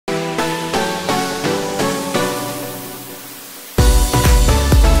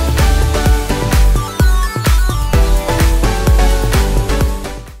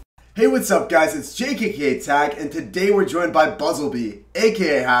Hey, what's up guys, it's SirTagCR, and today we're joined by Buzzleby,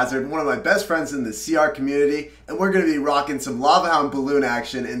 aka Hazard, one of my best friends in the CR community, and we're going to be rocking some Lava Hound balloon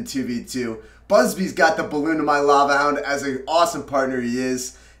action in 2v2. Busby's got the balloon to my Lava Hound as an awesome partner he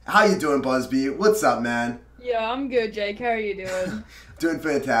is. How you doing, Busby? What's up, man? Yeah, I'm good, Jake. How are you doing? Doing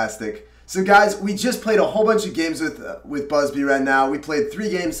fantastic. So guys, we just played a whole bunch of games with Busby right now. We played 3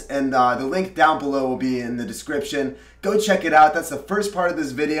 games, and the link down below will be in the description. Go check it out. That's the first part of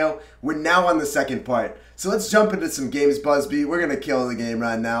this video. We're now on the second part. So let's jump into some games, Busby. We're going to kill the game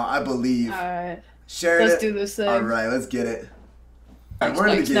right now, I believe. Alright. Share Let's do this thing. Alright, let's get it. Alright, Nice, we're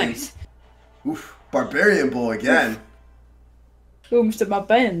in nice, the game. nice. Oof, Barbarian Bull again. Ooh, Mr. My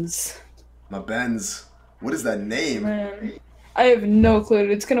Benz. My Benz. What is that name? Man, I have no clue.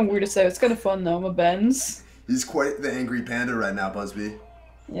 It's kind of weird to say. It's kind of fun, though. My Benz. He's quite the angry panda right now, Busby.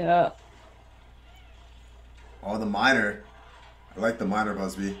 Yeah. Oh, the miner. I like the miner,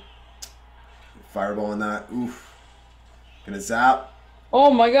 Busby. Fireball in that. Oof. Gonna zap. Oh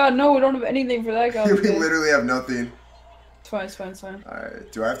my god, no, we don't have anything for that guy. We literally have nothing. It's fine, it's fine, it's fine.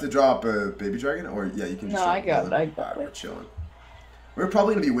 Alright, do I have to drop a baby dragon? Or, yeah, you can just No, I got it, I got Alright, we're it. chilling. We're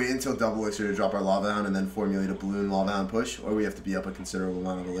probably gonna be waiting until double elixir to drop our Lava Hound and then formulate a balloon Lava Hound push, or we have to be up a considerable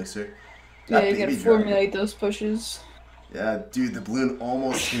amount of elixir. Yeah, That you gotta baby dragon. formulate those pushes. Yeah, dude, the balloon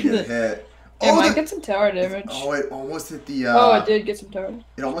almost can get hit. It might get some tower damage. Oh, it almost hit the. Oh, it did get some tower.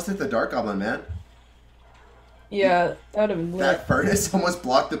 It almost hit the Dark Goblin, man. Yeah, that would have been lit. That furnace almost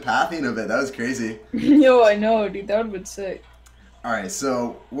blocked the pathing of it. That was crazy. Yo, I know, dude. That would have been sick. All right,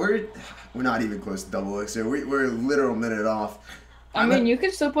 so we're not even close to double elixir. We're a literal minute off. I mean, you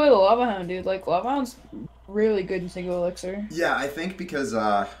can still play the Lava Hound, dude. Like, Lava Hound's really good in single elixir. Yeah, I think because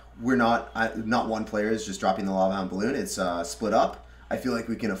we're not one player is just dropping the Lava Hound balloon. It's split up. I feel like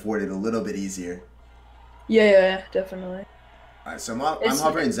we can afford it a little bit easier. Yeah, definitely. All right, so I'm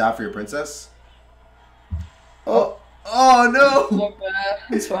hovering Zap for your princess. Oh, no! look bad.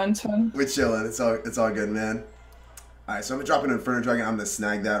 It's fine, it's fine. We're chilling. It's all good, man. All right, so I'm gonna drop an Inferno Dragon. I'm gonna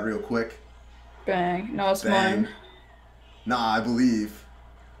snag that real quick. Bang. No, it's Bang. mine. Nah, I believe.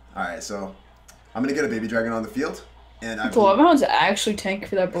 All right, so I'm gonna get a baby dragon on the field, and The Lava Hound's actually tank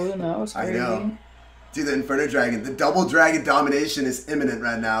for that balloon, though. That was I crazy. know. Dude, the Inferno Dragon, the double dragon domination is imminent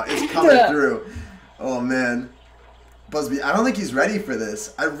right now. It's coming through. Oh man, Busby, I don't think he's ready for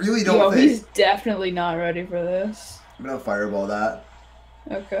this. I really don't think. He's definitely not ready for this. I'm gonna fireball that.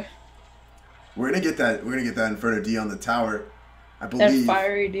 Okay. We're gonna get that Inferno D on the tower. I believe. That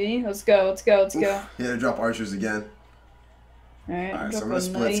fiery D. Let's go. Let's go. Let's go. He had to drop archers again. All right. All right, so I'm gonna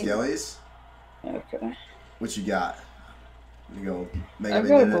split skellies. Okay. What you got? You go Mega I've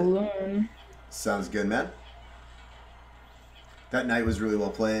got a Minion. balloon. Sounds good, man. That knight was really well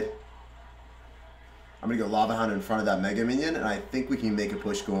played. I'm gonna go Lava Hound in front of that Mega Minion, and I think we can make a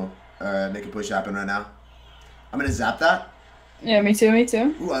push happen right now. I'm gonna zap that. Yeah, me too. Me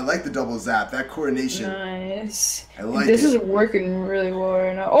too. Ooh, I like the double zap. That coronation. Nice. I like This it. is working really well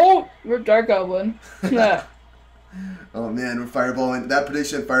right now. Oh, we're Dark Goblin. Yeah. Oh man, we're fireballing. That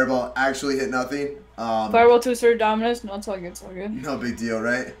prediction fireball actually hit nothing. Fireball to assert dominance. No, it's all good. It's all good. No big deal,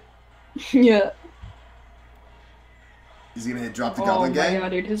 right? Yeah. He's gonna drop the Oh Goblin my Gang. god,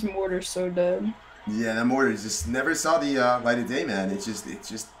 dude, his mortar's so dead. Yeah, that mortar just never saw the light of day, man. It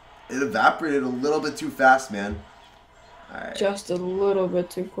evaporated a little bit too fast, man. All right. Just a little bit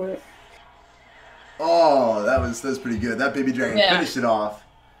too quick. Oh, that was pretty good. That baby dragon finished it off.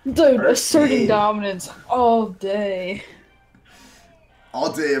 Dude, First asserting game. dominance all day.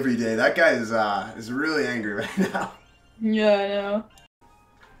 All day, every day. That guy is really angry right now. Yeah, I know.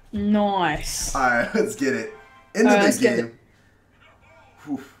 Nice. All right, let's get it. Into Let's the get game.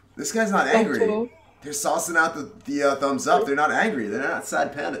 Whew. This guy's not angry. They're saucing out the thumbs up. They're not angry. They're not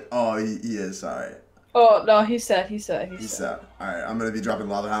sad panda. Oh, he is. All right. Oh, no, he's sad. He's sad. He's sad. All right, I'm going to be dropping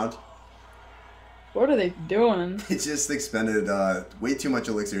Lava Hound. What are they doing? It just expended way too much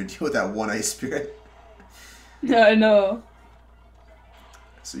elixir to deal with that one ice spirit. Yeah, I know.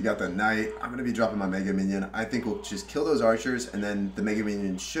 So you got the knight. I'm going to be dropping my Mega Minion. I think we'll just kill those archers, and then the Mega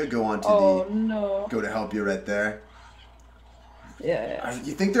Minion should go on to go to help you right there. Yeah.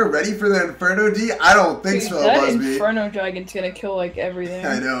 You think they're ready for the Inferno D? I don't think so, That Busby. Inferno Dragon's gonna kill like everything.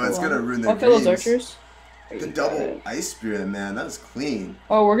 I know, it's gonna ruin their I'll kill those dreams. archers. The double ice spirit, man, that was clean.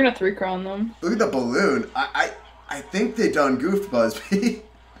 Oh, we're gonna 3-crown them. Look at the balloon. I think they done goofed, Busby.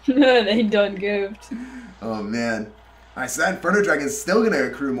 They done goofed. Oh man. Alright, so that Inferno Dragon's still gonna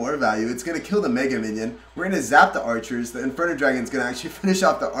accrue more value. It's gonna kill the Mega Minion. We're gonna zap the archers. The Inferno Dragon's gonna actually finish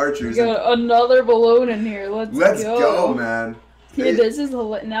off the archers. We got another balloon in here. Let's go, man. Yeah, this is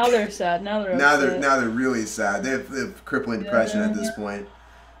now they're sad. Now they're upset. Now they're really sad. They have crippling depression at this point.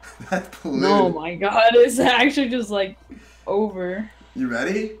 That balloon. Oh my god, it's actually just like over. You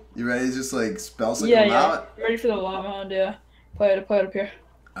ready? You ready to just like spell something Yeah, yeah. out? Ready for the lava hound, yeah. Play it up here.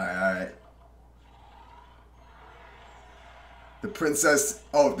 Alright. The princess.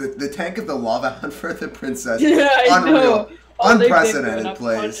 Oh, the tank of the lava hunt for the princess. Yeah, I Unreal. know. Oh, Unprecedented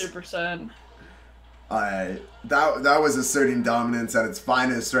plays. 100%. Alright. That was asserting dominance at its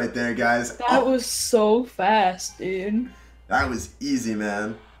finest right there, guys. That was so fast, dude. That was easy,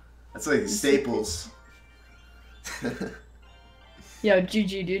 man. That's like staples. Yeah,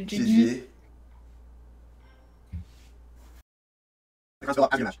 GG, dude. GG.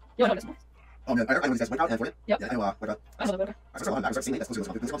 GG. Yeah, Oh man, I know these guys went out and for it. Yep. Yeah, I know, like I saw that. I start seeing it. Let's go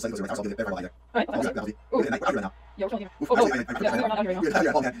to this. I'll get there for a while here. Alright, Oh, that'll be. Ooh. And I'm right now. Yeah, we're here. Oof, Oh, actually, yeah, we're not out here right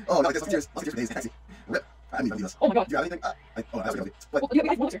now. Oh man. Oh no, let's tears for days. Taxi. Rip. I need to do this. Oh my god. Do you have anything? Oh, that's good. But Well, you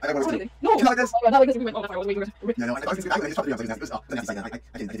have one I got one more. too. No! Can I like this? Oh, God, not like this. We went. Oh, sorry, wait. Yeah, no, I just talked to you. I was like, oh, then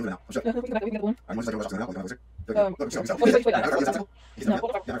I can do it now. I'm sure. Yeah, we can get the balloon. I'm going to go now. Look, Wait. No, what the fuck? Is that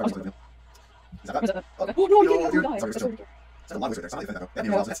Where's that? Okay. Oh, no, you Yo, can't dude. die. Sorry, That's sorry. so That's a lot of there. Something like that.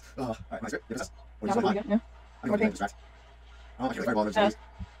 That'd be well. Oh, all right, nice. Give us. What Yeah, do you yeah. want? I'm going to distract. Oh, I can't fireball. This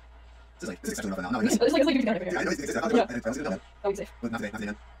is like this is actually nothing now. It's like you can Yeah, I know it's Yeah. I was gonna know that. That was safe. But not today,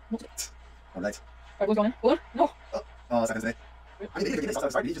 man. All right. Alright, what's going on? Balloon? No. Oh, seconds today. I mean, you can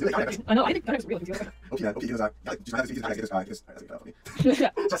start. You just do it. I know, I think that was real. Okay, okay, you know, just have to use this guy. Just Yeah.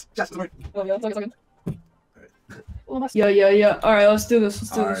 just wait. Oh, yeah, it's okay. Yeah. Alright, let's do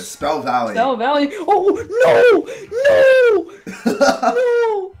this. All right, Spell Valley. Spell Valley. Oh, no!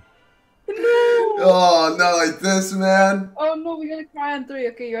 No! Oh, not like this, man. Oh no, we gotta cry on 3.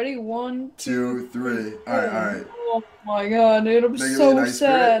 Okay, you ready? 1, 2, 3. All right. Oh my god, dude, I'm so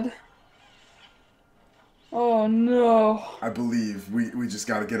sad. Oh no. I believe we just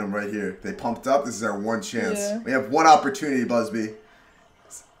got to get them right here. They pumped up. This is our one chance. Yeah. We have one opportunity, Busby.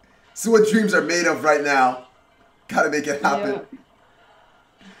 See what dreams are made of right now. Got to make it happen. Yeah.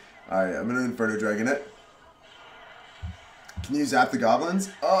 All right, I'm gonna Inferno Dragon it. Can you zap the goblins?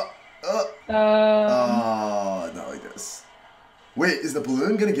 Oh, not like this. Wait, is the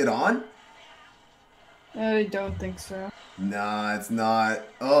balloon gonna get on? I don't think so. Nah, it's not.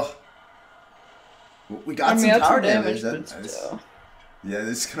 Oh. We got some that's tower some damage. but That's still. Yeah,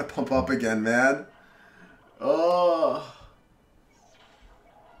 this is gonna pump up again, man. Oh.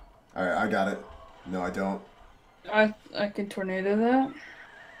 Alright, I got it. No, I don't. I can tornado that.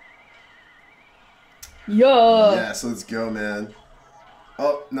 Yeah. Yes, let's go, man.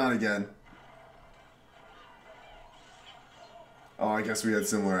 Oh, not again. Oh, I guess we had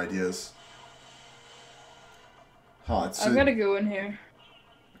similar ideas. Huh, it's I've gotta go in here.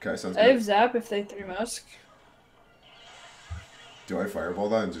 Okay, sounds I have good. zap if they 3 musk. Do I fireball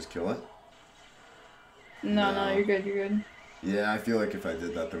that and just kill it? No, you're good. Yeah, I feel like if I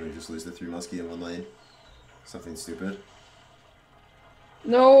did that, then we just lose the 3 muskie in 1 lane. Something stupid.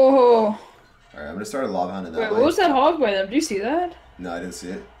 No. Alright, I'm gonna start a lava hunt in that Wait, lane. what was that hog by them? Do you see that? No, I didn't see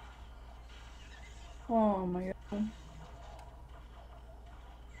it. Oh my god.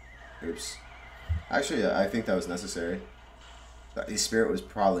 Oops. Actually, I think that was necessary. That Ice Spirit was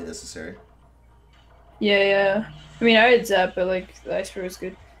probably necessary. Yeah. I mean, I had zap, but like the ice spirit was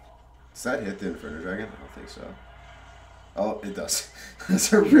good. Does that hit the Inferno Dragon? I don't think so. Oh, it does.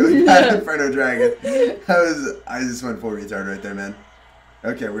 That's a really bad Inferno Dragon. I just went full retard right there, man.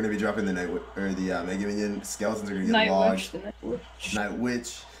 Okay, we're gonna be dropping the Mega Minion. Skeletons are gonna get logged. The Night Witch. Night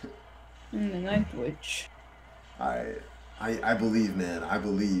Witch. The Night Witch. I believe, man. I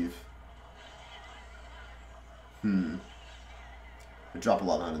believe. Drop a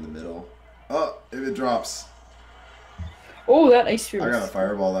lot on in the middle. Oh, if it drops. Oh, that ice spirit. I gotta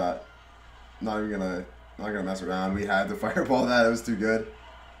fireball that. Not gonna mess around. We had to fireball that. It was too good.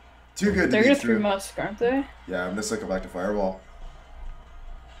 Too good to They're be gonna true. 3 musk, aren't they? Yeah, I'm gonna cycle back to fireball.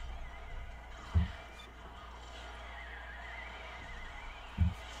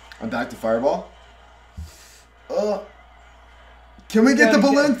 I'm back to fireball. Can we get the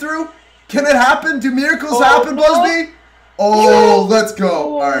balloon through? Can it happen? Do miracles happen, no. Busby? Oh, let's go.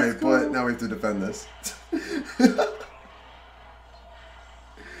 Oh, All right, let's go. but now we have to defend this.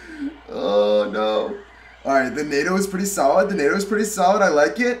 Oh, no. All right, the NATO is pretty solid. I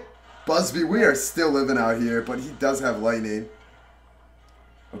like it. Busby, we are still living out here, but he does have lightning.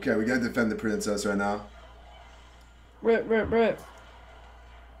 Okay, we gotta defend the princess right now. Rip.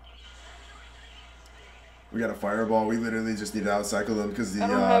 We got a fireball. We literally just need to outcycle them because I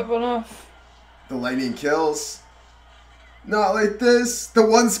don't have enough. the lightning kills. Not like this. The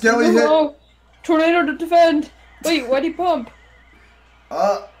one skelly hit. No. Tornado to defend. Wait, why'd he pump?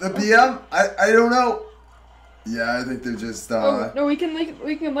 The BM? I don't know. Yeah, I think they're just Oh no, we can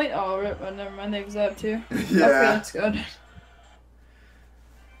light. Oh, rip. Oh, never mind. They zap too. Okay, yeah. that's good.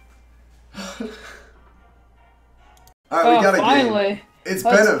 All right, we got a finally. game. It's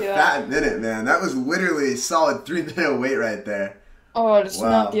Let's been a go. fat minute, man. That was literally a solid 3-minute wait right there. Oh, it's Wow.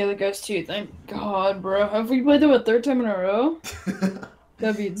 not the other guys too. Thank God, bro. Have we played them a third time in a row?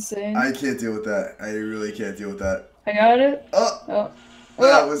 That'd be insane. I can't deal with that. I really can't deal with that. I got it. Oh.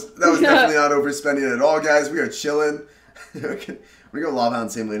 That was definitely not overspending at all, guys. We are chilling. We go lava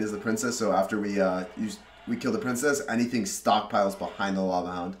hound same lane as the princess. So after we kill the princess, anything stockpiles behind the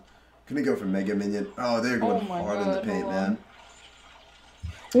lava hound. Gonna go for mega minion. Oh, they're going hard in the paint, man.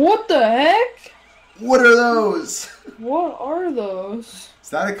 What the heck? What are those? What are those? Is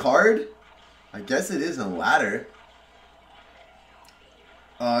that a card? I guess it is a ladder.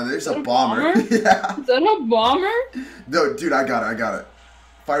 There's a bomber. Yeah. Is that a bomber? No, dude, I got it.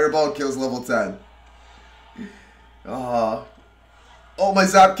 Fireball kills level 10. Oh, my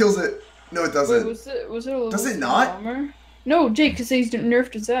zap kills it. No, it doesn't. Wait, was it a level Does it not? bomber? No, Jake, because they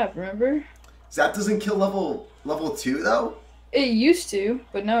nerfed his zap, remember? Zap doesn't kill level 2, though? It used to,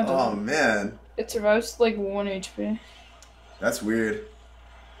 but now it doesn't. Oh, man. It survives like 1 HP. That's weird.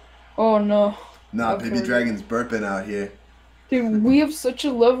 Oh, no. Nah, Okay. baby dragon's burping out here. Dude, we have such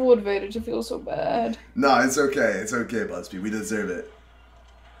a level advantage. I feel so bad. No, it's okay. It's okay, Buzzby. We deserve it.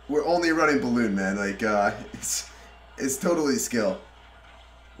 We're only running balloon, man. Like, it's totally skill.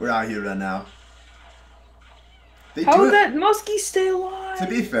 We're out here right now. How did that muskie stay alive? To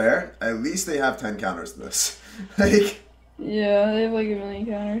be fair, at least they have 10 counters to this. Like, yeah, they have like a million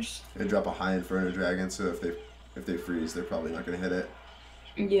counters. they drop a high Inferno Dragon, so if they freeze, they're probably not gonna hit it.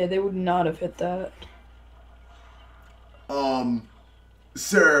 Yeah, they would not have hit that.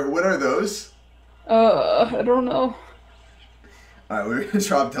 Sir, what are those? I don't know. Alright, we're gonna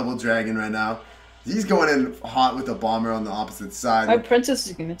drop Double Dragon right now. He's going in hot with a bomber on the opposite side. My princess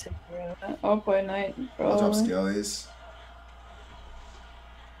is gonna take care of that. I'll play knight. I'll drop Probably. Skellies.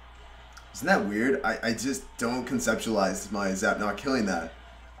 Isn't that weird? I just don't conceptualize my zap not killing that.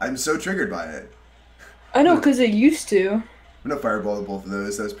 I'm so triggered by it. I know, because it used to. I'm gonna fireball both of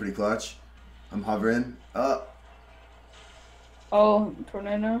those. That was pretty clutch. I'm hovering. Oh,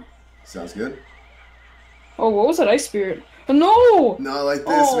 tornado. Sounds good. Oh, what was that ice spirit? Oh, no! Not like this,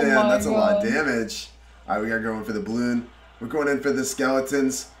 Oh man. my That's a lot of God. damage. Alright, we gotta go in for the balloon. We're going in for the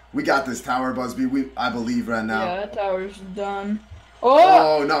skeletons. We got this tower, Busby. I believe right now. Yeah, that tower's done.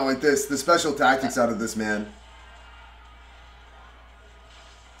 Oh! Oh, not like this. The special tactics out of this, man.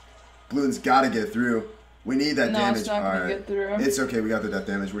 Balloon's gotta get through. We need that No, damage. it's not gonna get through. It's okay. We got the death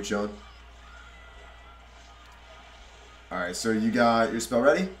damage. We're chilling. Alright, so you got your spell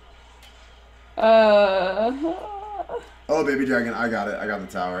ready? Oh, baby dragon, I got it. I got the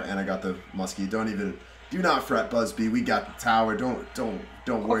tower, and I got the muskie. Do not fret, Busby. We got the tower.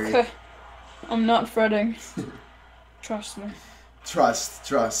 Don't worry. Okay. I'm not fretting. Trust me.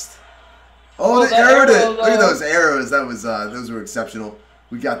 Trust. Oh, they that arrowed it. arrow, Look at though. those arrows. Those were exceptional.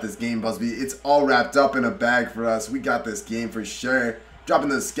 We got this game, Busby. It's all wrapped up in a bag for us. We got this game for sure. Dropping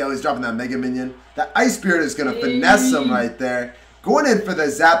those skellies, dropping that mega minion. That ice spirit is gonna finesse them right there. Going in for the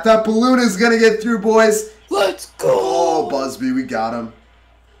zap. That balloon is gonna get through, boys. Let's go! Oh, Busby, we got him.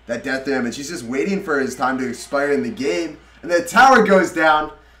 That death damage. He's just waiting for his time to expire in the game. And the tower goes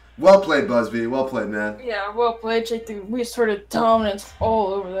down. Well played, Busby. Well played, man. Yeah, well played, Jake. We started dominance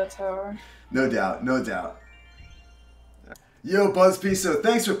all over that tower. No doubt. No doubt. Yo, Buzzby, so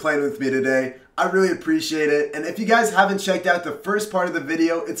thanks for playing with me today. I really appreciate it. And if you guys haven't checked out the first part of the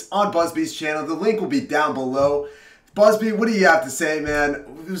video, it's on Buzzby's channel. The link will be down below. Buzzby, what do you have to say, man?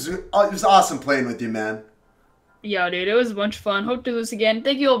 It was awesome playing with you, man. Yeah, dude, it was a bunch of fun. Hope to do this again.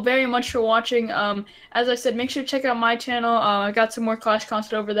 Thank you all very much for watching. As I said, make sure to check out my channel. I got some more Clash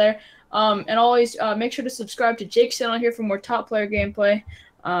content over there. And always make sure to subscribe to Jake's channel here for more top player gameplay.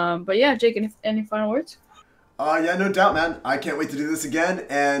 But yeah, Jake, any final words? Yeah, no doubt, man. I can't wait to do this again.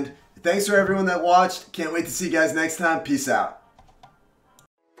 And thanks for everyone that watched. Can't wait to see you guys next time. Peace out.